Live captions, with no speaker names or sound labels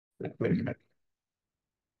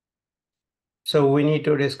So we need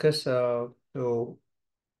to discuss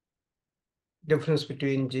difference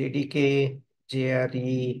between JDK,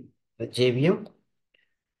 JRE, JVM,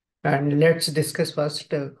 and let's discuss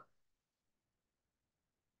first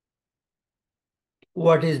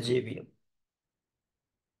what is JVM.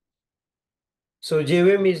 So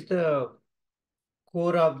JVM is the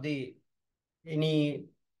core of the any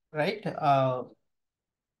right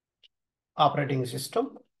operating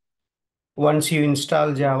system. Once you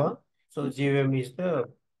install Java, so JVM is the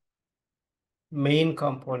main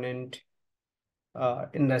component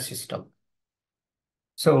in the system.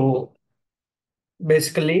 So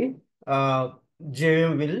basically,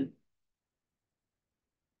 JVM will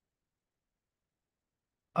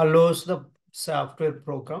allows the software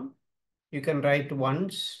program. You can write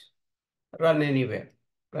once, run anywhere.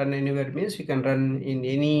 Run anywhere means you can run in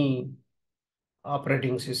any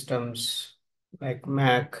operating systems like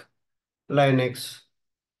Mac, Linux,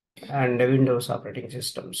 and Windows operating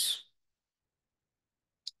systems.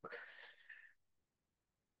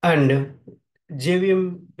 And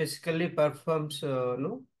JVM basically performs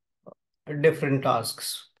different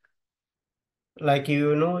tasks. Like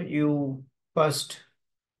you first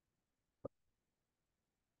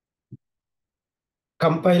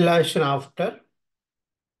compilation after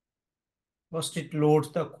first it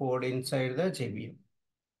loads the code inside the JVM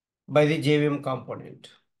by the JVM component.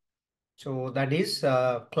 So that is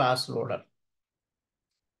class loader.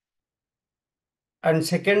 And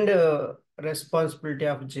second responsibility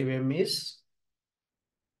of JVM is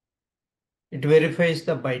it verifies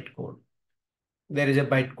the bytecode. There is a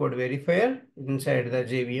bytecode verifier inside the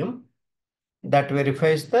JVM that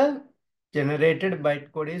verifies the generated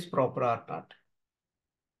bytecode is proper or not.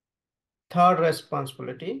 Third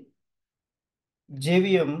responsibility,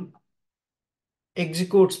 JVM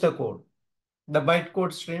executes the code. The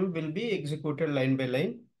bytecode stream will be executed line by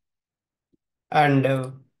line.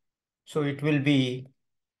 And so it will be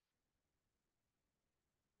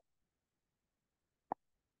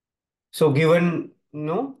given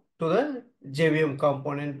to the JVM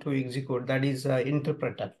component to execute, that is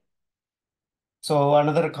interpreter. So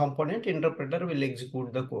another component, interpreter, will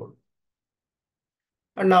execute the code.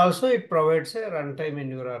 And also it provides a runtime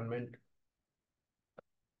environment.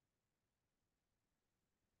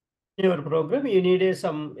 In your program, you need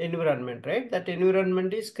some environment, right? That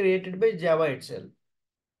environment is created by Java itself.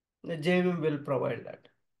 The JVM will provide that.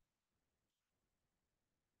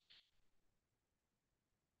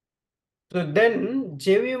 So then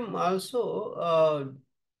JVM also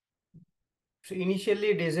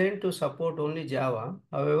initially designed to support only Java.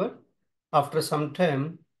 However, after some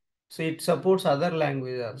time, so it supports other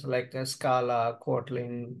languages like Scala,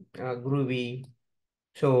 Kotlin, Groovy.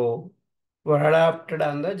 So were adapted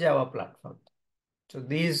on the Java platform. So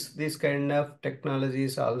these kind of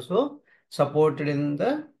technologies also supported in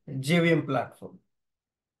the JVM platform.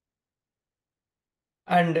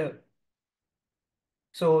 And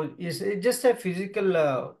so it's just a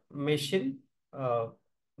physical machine.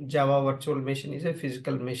 Java virtual machine is a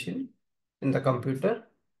physical machine in the computer.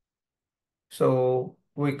 So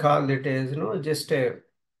we call it as just a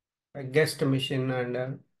guest machine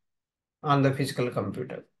and on the physical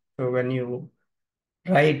computer. So when you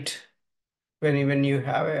write, when you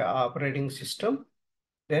have a operating system,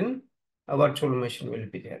 then a virtual machine will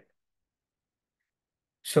be there.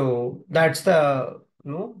 So that's the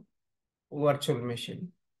virtual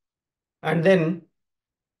machine. And then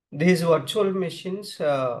these virtual machines,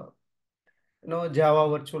 Java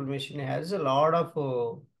virtual machine has a lot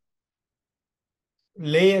of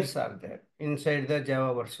layers are there inside the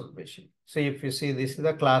Java virtual machine. So if you see, this is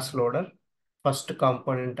the class loader, first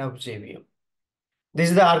component of JVM. This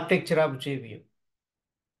is the architecture of JVM.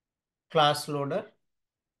 Class loader.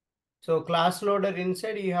 So class loader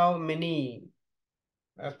inside you have many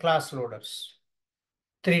class loaders.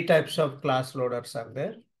 Three types of class loaders are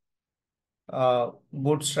there.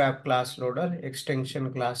 Bootstrap class loader,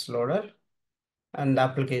 extension class loader, and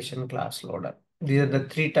application class loader. These are the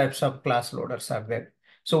three types of class loaders are there.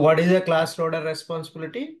 So what is a class loader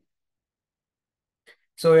responsibility?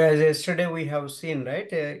 So as yesterday we have seen,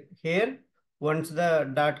 right, here, once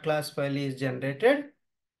the dot class file is generated,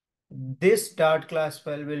 this dot class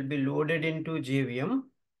file will be loaded into JVM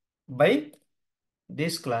by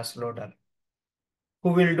this class loader. Who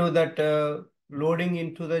will do that loading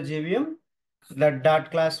into the JVM? That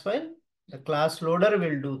dot class file, the class loader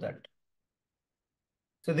will do that.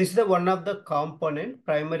 So this is the one of the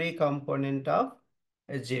primary component of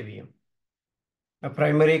a JVM. A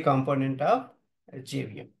primary component of a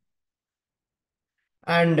JVM.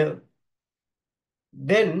 And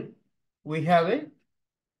then we have a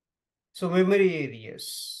So memory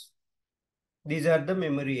areas. These are the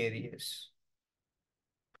memory areas.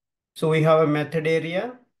 So we have a method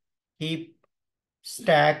area, heap,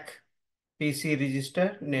 stack, PC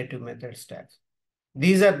register, native method stack.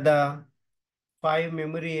 These are the 5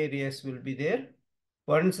 memory areas will be there.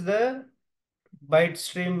 Once the byte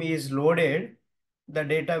stream is loaded, the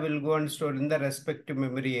data will go and store in the respective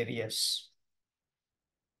memory areas.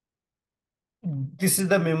 This is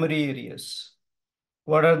the memory areas.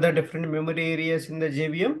 What are the different memory areas in the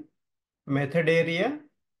JVM? Method area,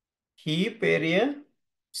 heap area,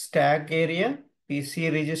 stack area,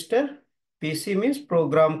 PC register. PC means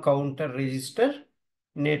program counter register,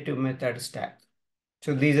 native method stack.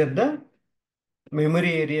 So these are the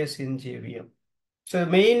memory areas in JVM. So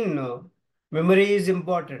main memory is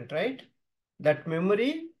important, right? That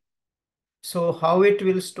memory, so how it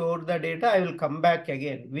will store the data, I will come back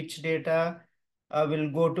again. Which data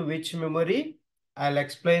will go to which memory, I'll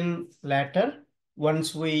explain later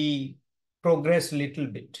once we progress little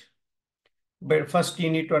bit. But first you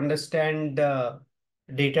need to understand the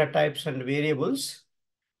data types and variables.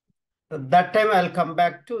 That time I'll come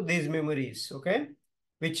back to these memories, okay?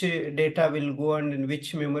 Which data will go and in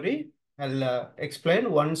which memory, I'll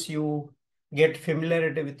explain once you get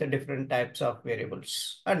familiarity with the different types of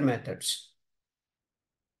variables and methods.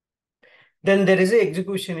 Then there is a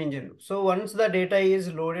execution engine. So once the data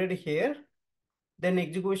is loaded here, then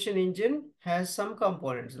execution engine has some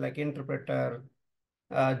components like interpreter,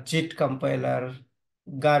 JIT compiler,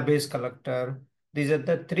 garbage collector. These are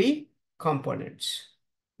the 3 components.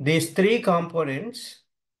 These 3 components,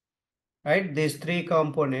 right? These 3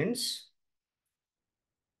 components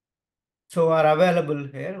so are available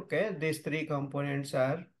here. Okay, these 3 components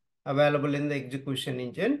are available in the execution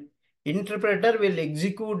engine. Interpreter will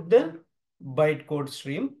execute the bytecode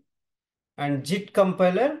stream, and JIT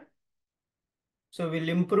compiler so will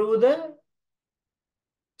improve the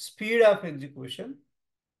speed of execution.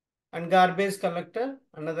 And garbage collector,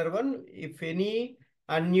 another one, if any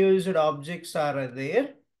unused objects are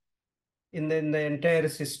there in the entire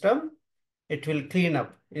system, it will clean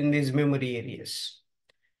up in these memory areas.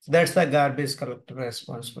 So that's the garbage collector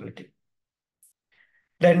responsibility.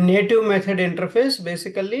 The native method interface,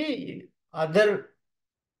 basically other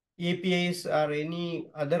APIs or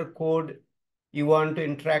any other code you want to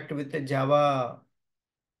interact with the Java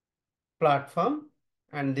platform,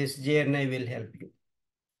 and this JRE will help you.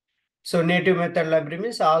 So native method library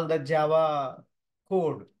means all the Java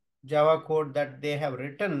code that they have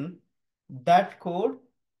written, that code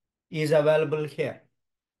is available here.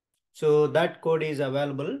 So that code is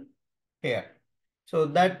available here. So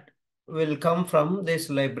that will come from this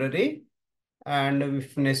library, and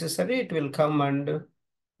if necessary, it will come and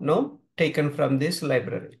taken from this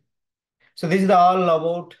library. So this is all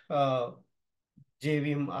about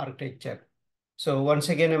JVM architecture. So once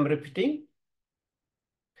again, I'm repeating.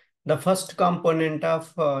 The first component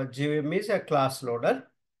of JVM is a class loader.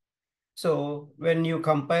 So when you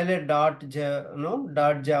compile a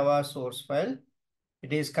 .java source file,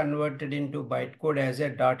 it is converted into bytecode as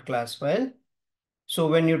a .class file. So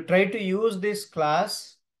when you try to use this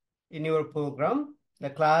class in your program,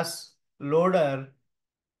 the class loader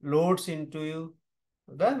loads into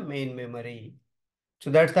the main memory.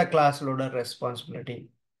 So that's the class loader responsibility.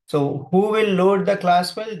 So who will load the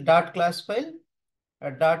class file? .class file.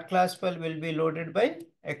 A .class file will be loaded by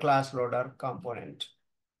a class loader component.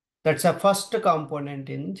 That's a first component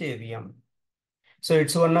in JVM. So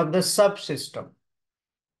it's one of the subsystem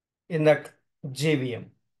in that JVM.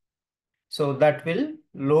 So that will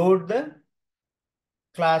load the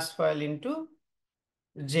class file into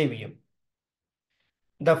JVM.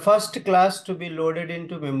 The first class to be loaded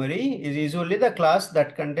into memory is usually the class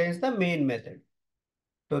that contains the main method.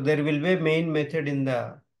 So there will be a main method in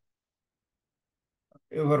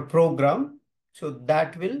your program. So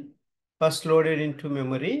that will first loaded into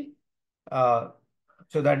memory. So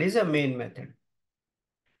that is a main method.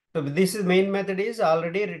 So this main method is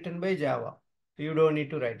already written by Java. You don't need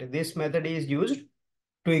to write it. This method is used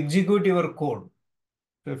to execute your code.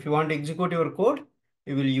 So if you want to execute your code,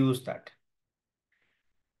 you will use that.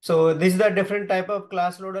 So this is the different type of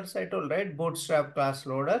class loaders I told, right? Bootstrap class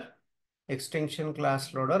loader, extension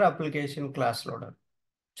class loader, application class loader.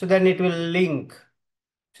 So then it will link.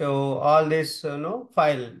 So all this,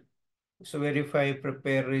 file. So verify,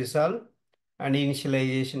 prepare, resolve, and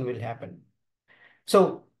initialization will happen.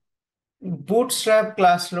 So Bootstrap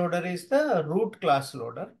class loader is the root class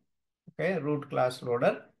loader. Okay, root class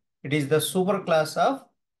loader. It is the super class of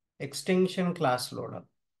extension class loader.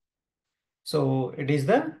 So it is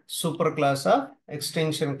the super class of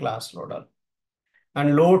extension class loader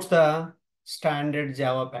and loads the standard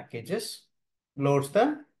Java packages, loads the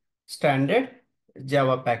standard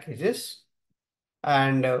Java packages,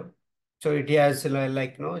 and so it has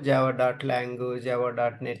like java.lang,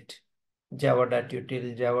 java.net,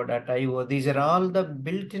 java.util, java.io. These are all the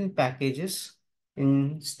built-in packages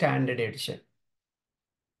in standard edition.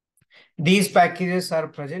 These packages are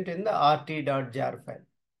present in the rt.jar file.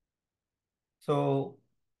 So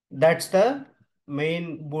that's the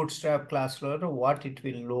main Bootstrap class loader, what it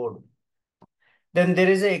will load. Then there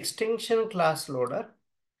is an extension class loader.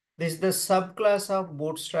 This is the subclass of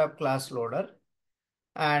Bootstrap class loader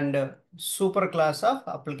and superclass of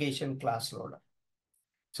application class loader.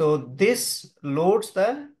 So this loads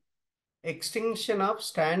the extension of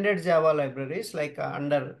standard Java libraries like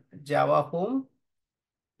under Java home,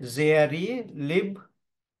 JRE, lib,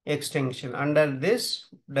 extension. Under this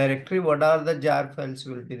directory, what are the jar files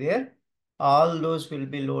will be there? All those will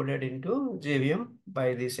be loaded into JVM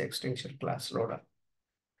by this extension class loader.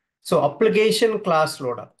 So application class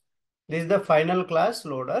loader. This is the final class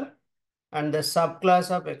loader and the subclass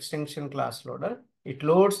of extension class loader. It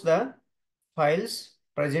loads the files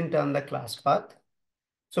present on the class path.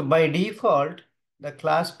 So by default, the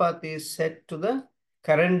class path is set to the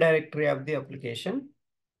current directory of the application.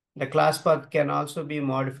 The class path can also be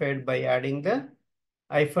modified by adding the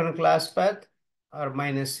 -class path or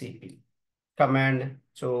 -cp command.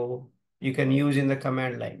 So you can use in the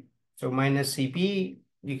command line. So -cp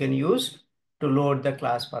you can use to load the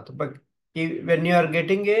class path. But when you are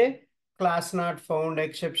getting a class not found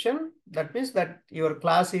exception, that means that your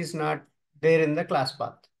class is not there in the class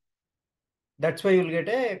path. That's why you'll get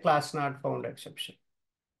a class not found exception.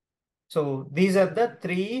 So these are the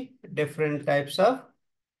three different types of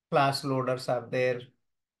class loaders are there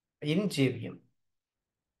in JVM.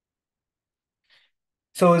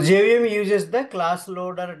 So JVM uses the class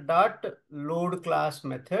loader dot load class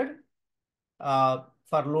method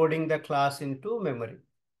for loading the class into memory.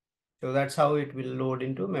 So that's how it will load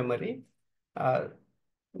into memory,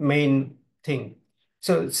 main thing.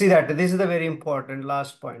 So see that this is the very important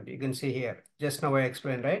last point. You can see here, just now I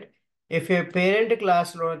explained, right? If a parent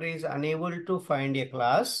class loader is unable to find a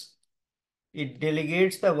class, it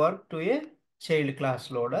delegates the work to a child class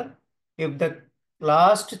loader. If the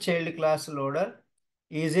last child class loader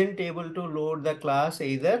isn't able to load the class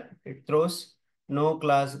either, it throws no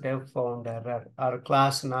class dev found error or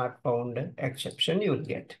class not found exception you will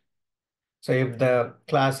get. So if the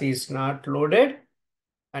class is not loaded,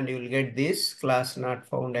 and you will get this class not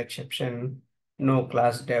found exception, no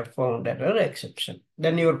class dev found error exception.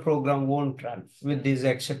 Then your program won't run. With these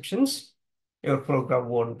exceptions, your program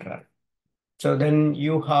won't run. So then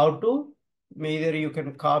you have to, either you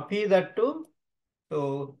can copy that to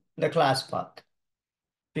the class path.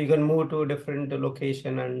 So you can move to a different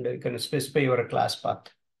location and you can specify your class path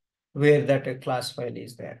where that class file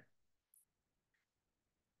is there.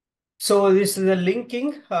 So this is the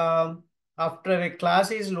linking. After a class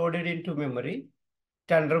is loaded into memory,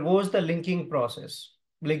 it undergoes the linking process.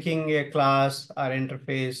 Linking a class or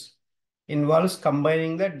interface involves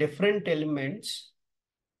combining the different elements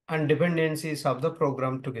and dependencies of the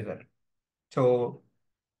program together. So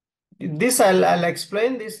this I'll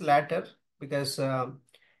explain this later because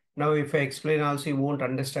now if I explain also you won't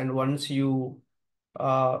understand. Once you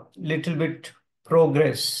little bit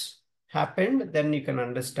progress happened, then you can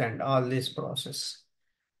understand all this process.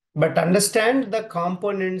 But understand the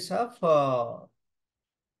components of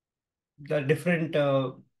the different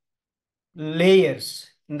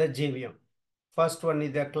layers in the JVM. First one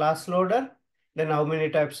is the class loader. Then how many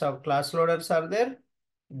types of class loaders are there?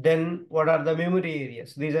 Then what are the memory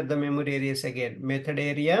areas? These are the memory areas again. Method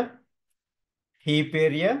area, heap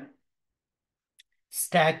area,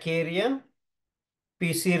 stack area,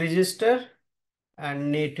 PC register,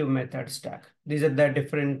 and native method stack. These are the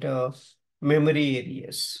different memory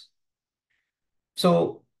areas.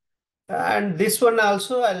 So, and this one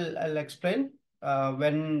also I'll explain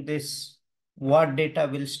when this what data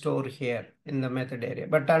will store here in the method area.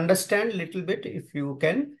 But understand little bit if you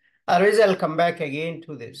can. Otherwise, I'll come back again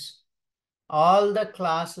to this. All the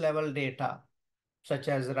class level data such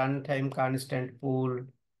as runtime constant pool,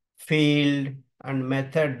 field, and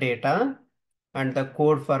method data, and the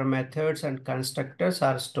code for methods and constructors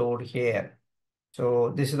are stored here.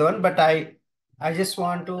 So this is the one, but I just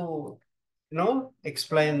want to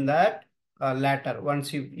explain that later.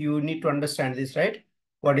 Once you need to understand this, right?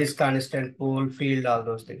 What is constant pool, field, all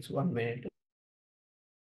those things. 1 minute.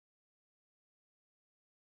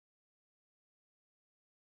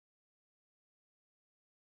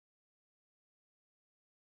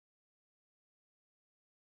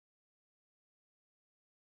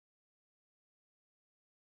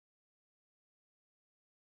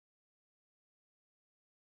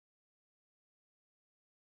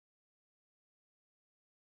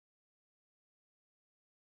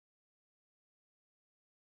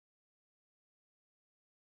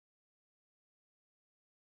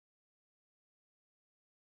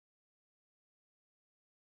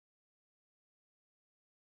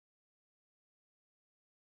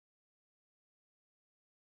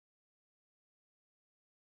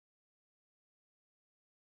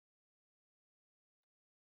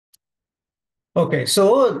 Okay,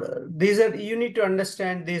 so these are, you need to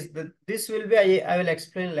understand this. This will be, I will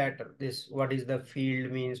explain later. This, what is the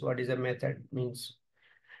field means, what is the method means.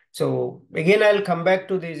 So again, I'll come back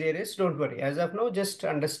to these areas. Don't worry. As of now, just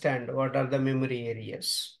understand what are the memory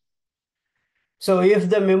areas. So if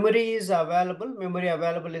the memory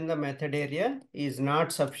available in the method area is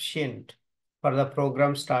not sufficient for the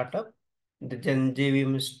program startup, the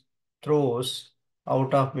JVM throws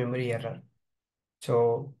out of memory error.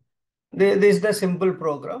 So this is the simple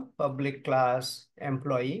program, public class,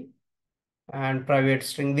 employee, and private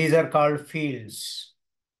string. These are called fields.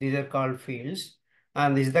 These are called fields.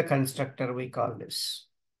 And this is the constructor we call this.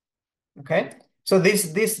 Okay. So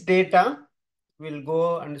this data will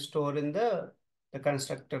go and store in the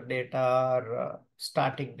constructor data or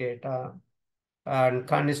static data and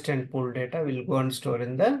constant pool data will go and store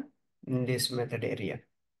in this method area.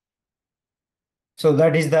 So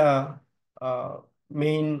that is the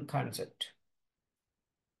main concept.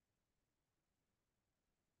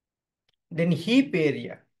 Then heap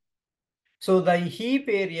area. So the heap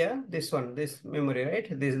area, this one, this memory,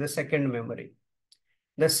 right? This is the second memory.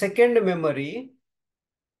 The second memory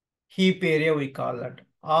heap area, we call that.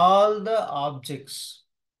 All the objects.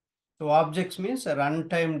 So objects means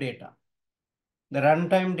runtime data. The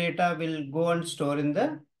runtime data will go and store in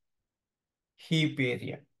the heap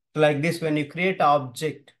area. So like this, when you create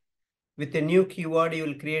object with a new keyword, you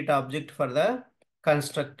will create object for the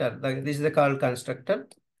constructor. This is the called constructor,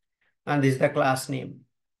 and this is the class name.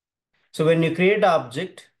 So when you create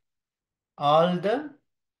object, all the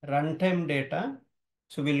runtime data,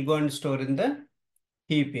 so we'll go and store in the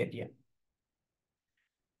heap area.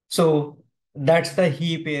 So that's the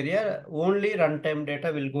heap area. Only runtime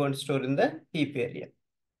data will go and store in the heap area.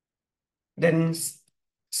 Then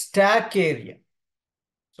stack area.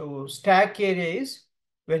 So stack area is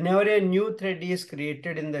whenever a new thread is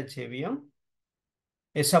created in the JVM,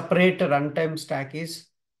 a separate runtime stack is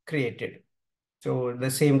created. So at the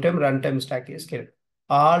same time, runtime stack is created.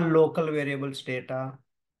 All local variables data,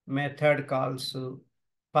 method calls,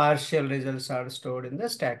 partial results are stored in the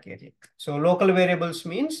stack area. So local variables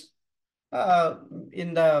means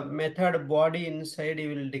in the method body inside,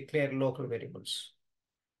 you will declare local variables.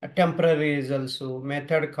 A temporary results,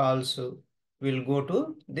 method calls will go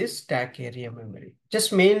to this stack area memory.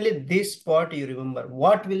 Just mainly this part you remember.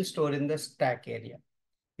 What will store in the stack area?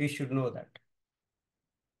 You should know that.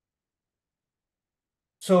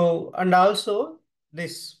 So, and also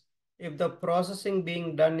this, if the processing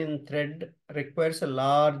being done in thread requires a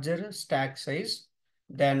larger stack size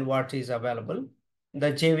than what is available,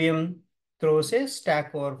 the JVM throws a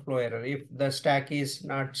stack overflow error. If the stack is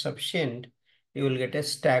not sufficient, you will get a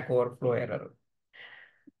stack overflow error.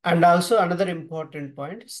 And also another important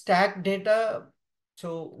point, stack data,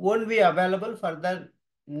 so won't be available for the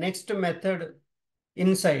next method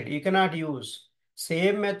inside. You cannot use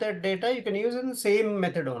same method data, you can use in the same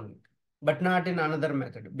method only, but not in another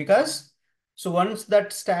method. Because so once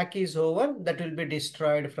that stack is over, that will be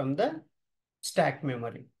destroyed from the stack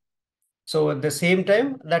memory. So at the same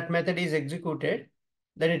time that method is executed,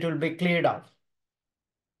 then it will be cleared off,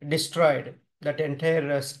 destroyed, that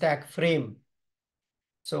entire stack frame.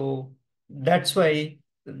 So that's why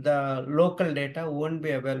the local data won't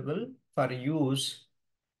be available for use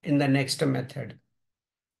in the next method.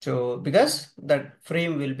 So because that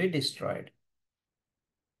frame will be destroyed.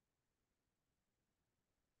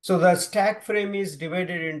 So the stack frame is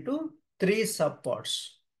divided into three subparts: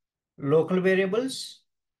 local variables,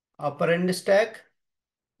 operand stack,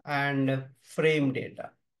 and frame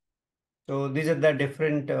data. So these are the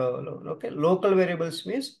different local variables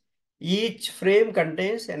means each frame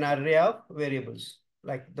contains an array of variables.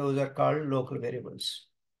 Like those are called local variables.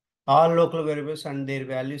 All local variables and their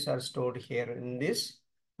values are stored here in this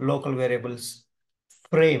local variables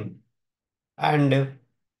frame. And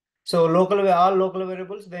so all local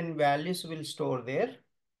variables, then values will store there.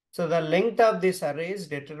 So the length of this array is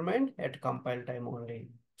determined at compile time only.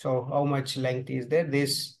 So how much length is there?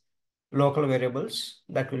 This local variables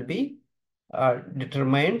that will be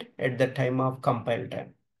determined at the time of compile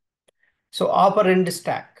time. So operand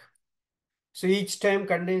stack. So each time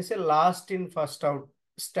contains a last in first out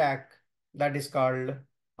stack that is called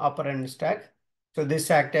operand stack. So this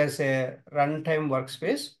act as a runtime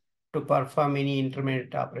workspace to perform any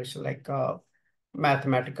intermediate operation like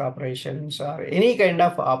mathematical operations or any kind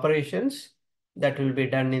of operations that will be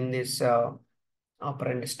done in this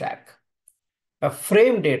operand stack. A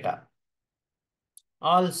frame data.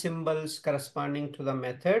 All symbols corresponding to the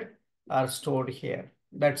method are stored here.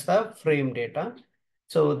 That's the frame data.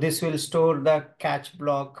 So this will store the catch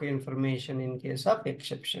block information in case of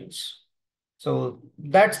exceptions. So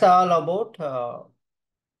that's all about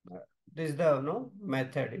this is the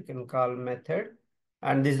method you can call method,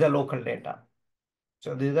 and this is the local data.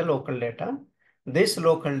 So this is the local data. This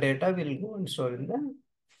local data will go and store in the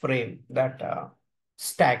frame, that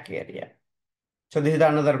stack area. So this is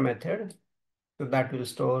another method. So that will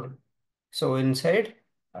store. So inside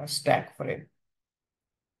a stack frame.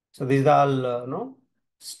 So these are all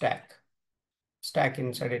stack. Stack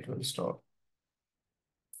inside it will store.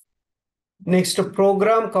 Next,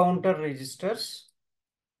 program counter registers.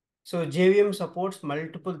 So JVM supports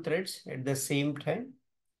multiple threads at the same time.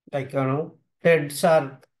 Like, threads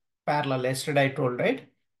are parallel. Yesterday I told, right?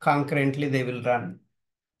 Concurrently they will run.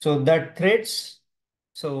 So that threads,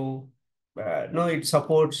 so no, it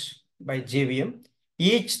supports by JVM.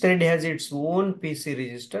 Each thread has its own PC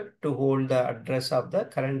register to hold the address of the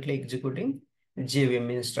currently executing JVM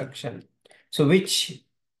instruction. So which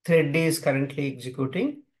thread is currently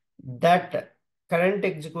executing? That current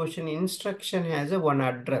execution instruction has a one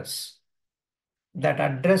address. That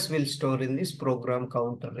address will store in this program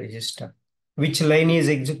counter register. Which line is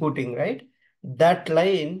executing, right? That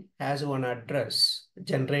line has one address,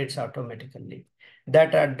 generates automatically.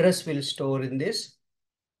 That address will store in this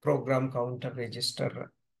program counter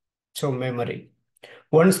register, so memory.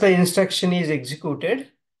 Once the instruction is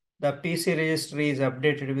executed, the PC register is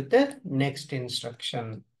updated with the next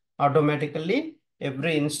instruction. Automatically,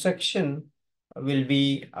 every instruction will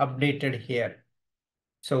be updated here.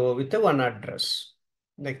 So with the one address.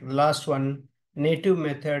 Like the last one, native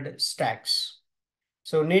method stacks.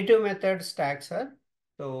 So native method stacks are,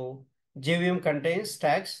 so JVM contains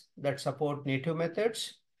stacks that support native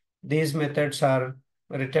methods. These methods are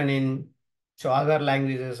written in other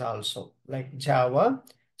languages also, like Java,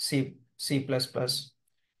 C++.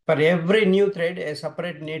 For every new thread, a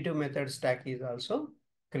separate native method stack is also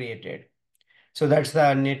created. So that's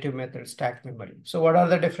the native method stack memory. So what are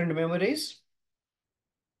the different memories?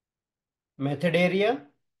 Method area,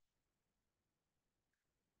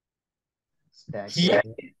 Stack heap,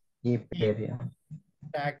 area, heap area.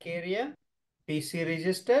 stack area, PC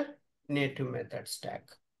register, native method stack.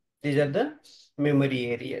 These are the memory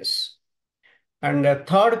areas. And the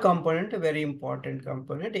third component, a very important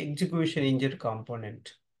component, execution engine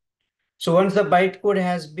component. So once the bytecode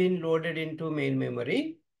has been loaded into main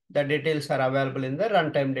memory, the details are available in the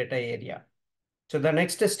runtime data area. So the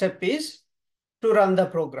next step is to run the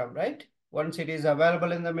program, right? Once it is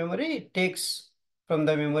available in the memory, it takes from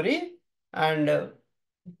the memory, and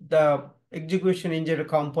the execution engine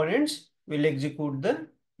components will execute the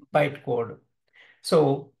bytecode.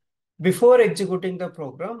 So before executing the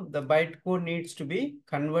program, the bytecode needs to be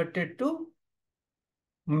converted to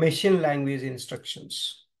machine language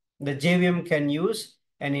instructions. The JVM can use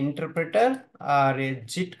an interpreter or a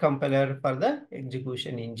JIT compiler for the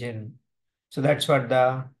execution engine. So that's what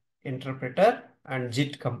the interpreter and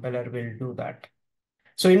JIT compiler will do that.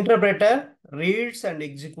 So interpreter reads and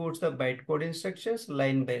executes the bytecode instructions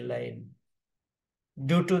line by line.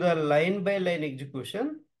 Due to the line by line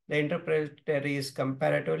execution, the interpreter is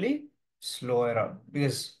comparatively slower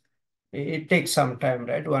because it takes some time,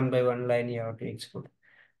 right? One by one line you have to execute.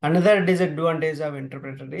 Another disadvantage of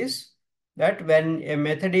interpreter is that when a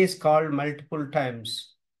method is called multiple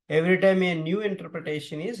times, every time a new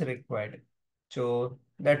interpretation is required. So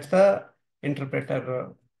that's the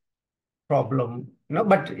interpreter problem.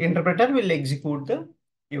 But interpreter will execute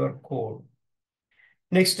your code.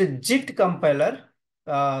 Next, JIT compiler.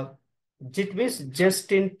 JIT means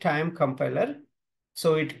just-in-time compiler.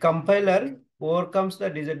 So it compiler overcomes the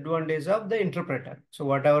disadvantage of the interpreter. So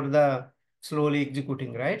whatever the slowly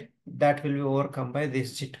executing, right? That will be overcome by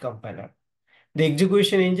this JIT compiler. The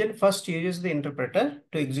execution engine first uses the interpreter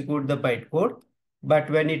to execute the bytecode, but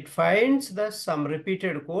when it finds some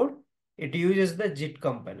repeated code, it uses the JIT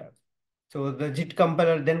compiler. So the JIT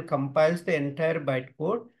compiler then compiles the entire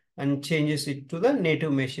bytecode and changes it to the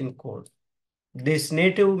native machine code. This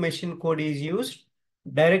native machine code is used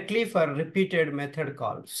directly for repeated method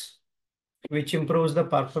calls, which improves the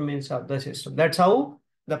performance of the system. That's how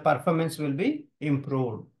the performance will be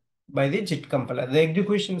improved by the JIT compiler. The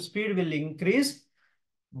execution speed will increase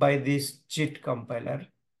by this JIT compiler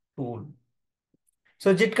tool.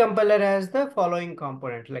 So JIT compiler has the following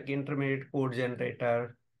component like intermediate code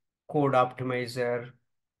generator, code optimizer,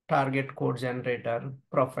 target code generator,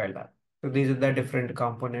 profiler. So these are the different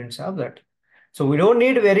components of that. So we don't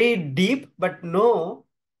need very deep, but know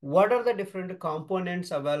what are the different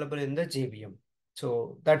components available in the JVM.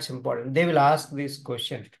 So that's important. They will ask this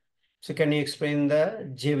question. So can you explain the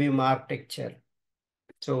JVM architecture?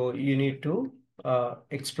 So you need to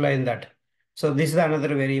explain that. So this is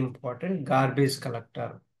another very important garbage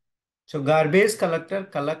collector. So garbage collector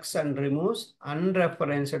collects and removes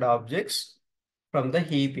unreferenced objects from the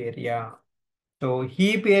heap area. So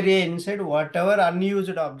heap area inside whatever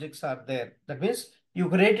unused objects are there. That means you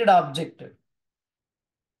created object,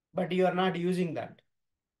 but you are not using that.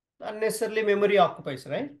 Unnecessarily memory occupies,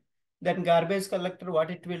 right? Then garbage collector,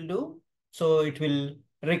 what it will do? So it will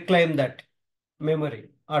reclaim that memory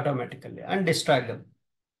automatically and destroy them.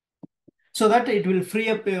 So that it will free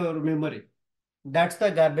up your memory. That's the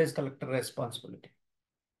garbage collector responsibility.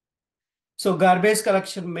 So garbage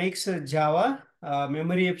collection makes Java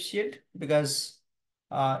memory efficient because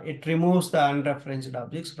it removes the unreferenced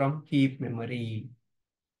objects from heap memory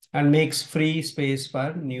and makes free space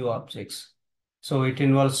for new objects. So it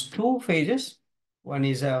involves two phases. One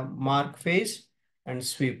is a mark phase and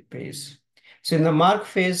sweep phase. So in the mark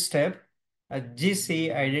phase step, a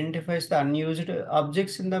GC identifies the unused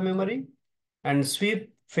objects in the memory, and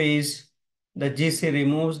sweep phase, the GC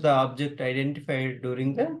removes the object identified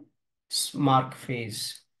during the mark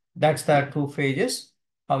phase. That's the two phases,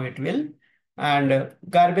 how it will. And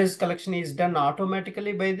garbage collection is done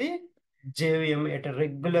automatically by the JVM at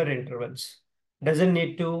regular intervals. Doesn't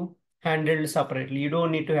need to handle separately. You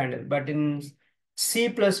don't need to handle. But in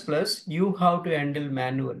C++, you have to handle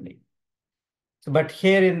manually. So, but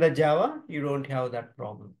here in the Java, you don't have that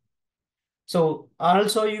problem. So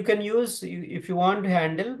also you can use, if you want to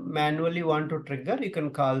handle manually want to trigger, you can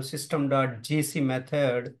call system.gc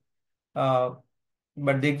method, but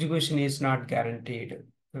the execution is not guaranteed,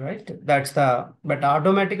 right? That's the, but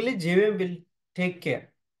automatically JVM will take care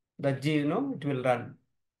that it will run.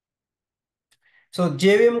 So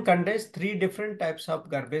JVM contains three different types of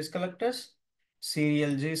garbage collectors: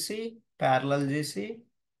 serial GC, parallel GC,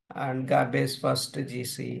 and garbage first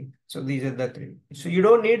GC. So these are the three. So you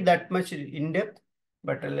don't need that much in depth,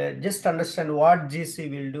 but just understand what GC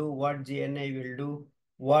will do, what GNI will do,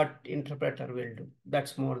 what interpreter will do.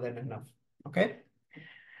 That's more than enough. Okay.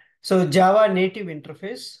 So Java native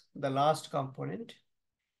interface, the last component.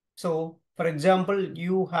 So for example,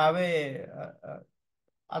 you have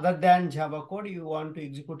other than Java code, you want to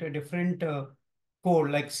execute a different code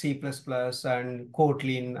like C++ and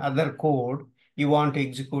Kotlin, other code you want to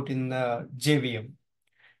execute in the JVM.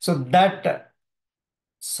 So that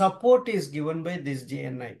support is given by this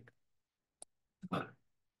JNI.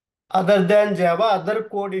 Other than Java, other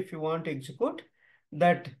code if you want to execute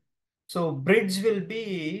that, so bridge will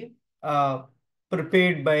be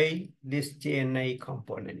prepared by this JNI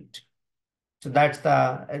component. So that's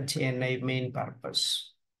the JNI main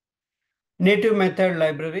purpose. Native method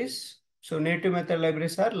libraries. So native method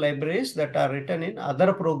libraries are libraries that are written in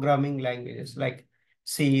other programming languages like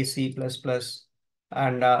C, C++,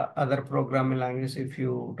 and other programming languages if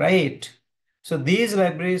you write. So these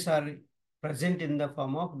libraries are present in the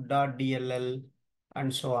form of .dll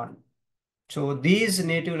and so on. So these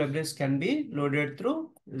native libraries can be loaded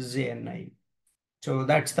through JNI. So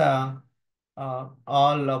that's the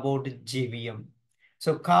all about JVM.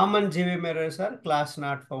 So common JVM errors are class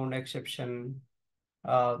not found exception.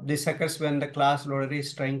 This occurs when the class loader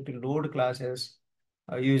is trying to load classes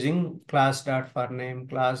using class.forName,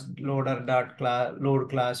 class loader.load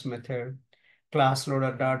class method, class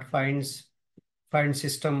loader.finds find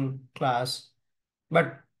system class,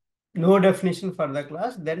 but no definition for the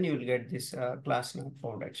class, then you will get this class not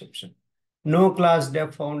found exception. No class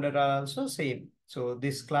def founder are also same. So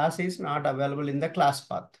this class is not available in the class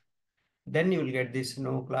path. Then you will get this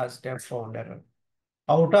no class def found error.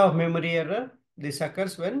 Out of memory error, this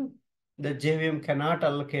occurs when the JVM cannot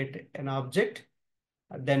allocate an object,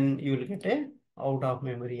 then you will get a out of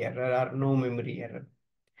memory error or no memory error.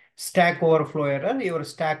 Stack overflow error, your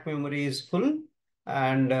stack memory is full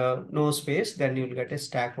and no space, then you will get a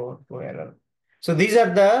stack overflow error. So these are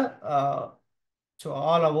the, so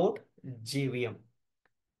all about JVM.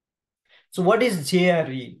 So what is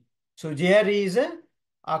JRE? So JRE is a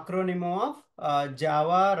acronym of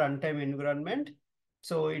Java Runtime Environment.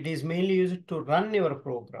 So it is mainly used to run your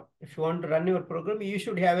program. If you want to run your program, you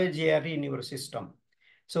should have a JRE in your system.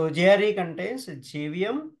 So JRE contains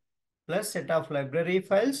JVM plus set of library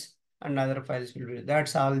files and other files will be.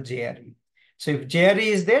 That's all JRE. So if JRE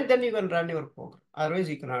is there, then you can run your program. Otherwise,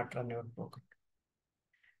 you cannot run your program.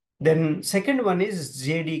 Then second one is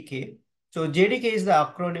JDK. So JDK is the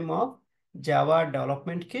acronym of Java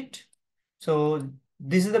Development Kit. So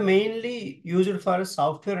this is the mainly used for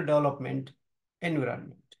software development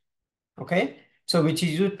environment. Okay. So which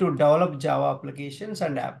is used to develop Java applications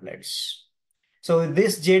and applets. So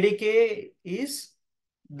this JDK is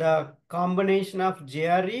the combination of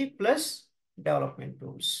JRE plus development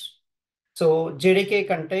tools. So JDK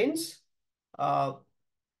contains,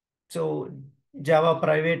 so Java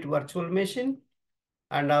private virtual machine,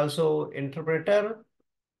 and also interpreter,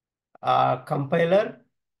 compiler,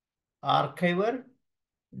 archiver,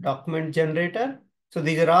 document generator. So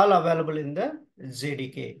these are all available in the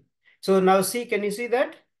JDK. So now see, can you see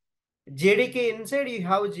that? JDK inside you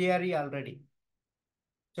have JRE already.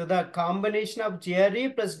 So the combination of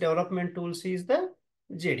JRE plus development tools is the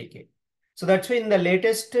JDK. So that's why in the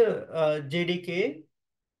latest JDK,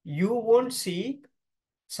 you won't see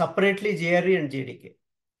separately JRE and JDK.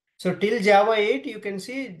 So till Java 8, you can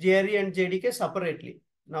see JRE and JDK separately.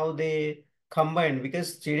 Now they combine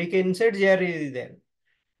because JDK inside JRE is there.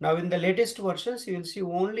 Now in the latest versions, you will see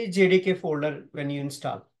only JDK folder when you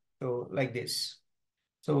install. So like this.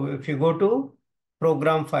 So if you go to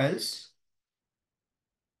program files,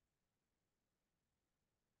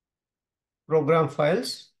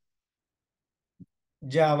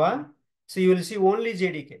 Java, so you will see only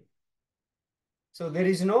JDK. So there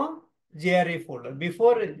is no JRE folder.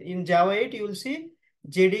 Before in Java 8, you will see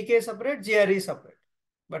JDK separate, JRE separate.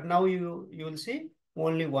 But now you will see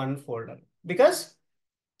only one folder because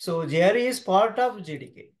so JRE is part of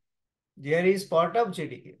JDK. JRE is part of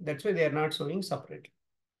JDK. That's why they are not showing separately.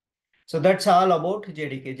 So that's all about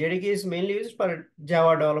JDK. JDK is mainly used for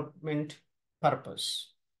Java development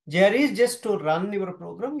purpose. JRE is just to run your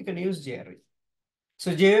program. You can use JRE.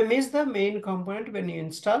 So JVM is the main component. When you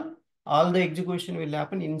install, all the execution will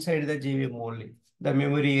happen inside the JVM only. The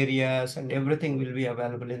memory areas and everything will be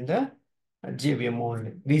available in the JVM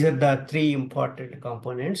only. These are the three important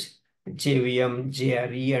components: JVM,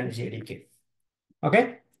 JRE, and JDK.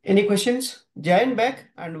 Okay. Any questions? Join back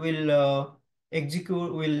and we'll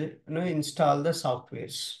install the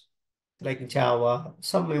softwares like Java,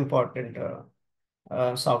 some important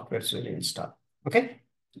softwares will install. Okay.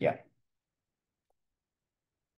 Yeah.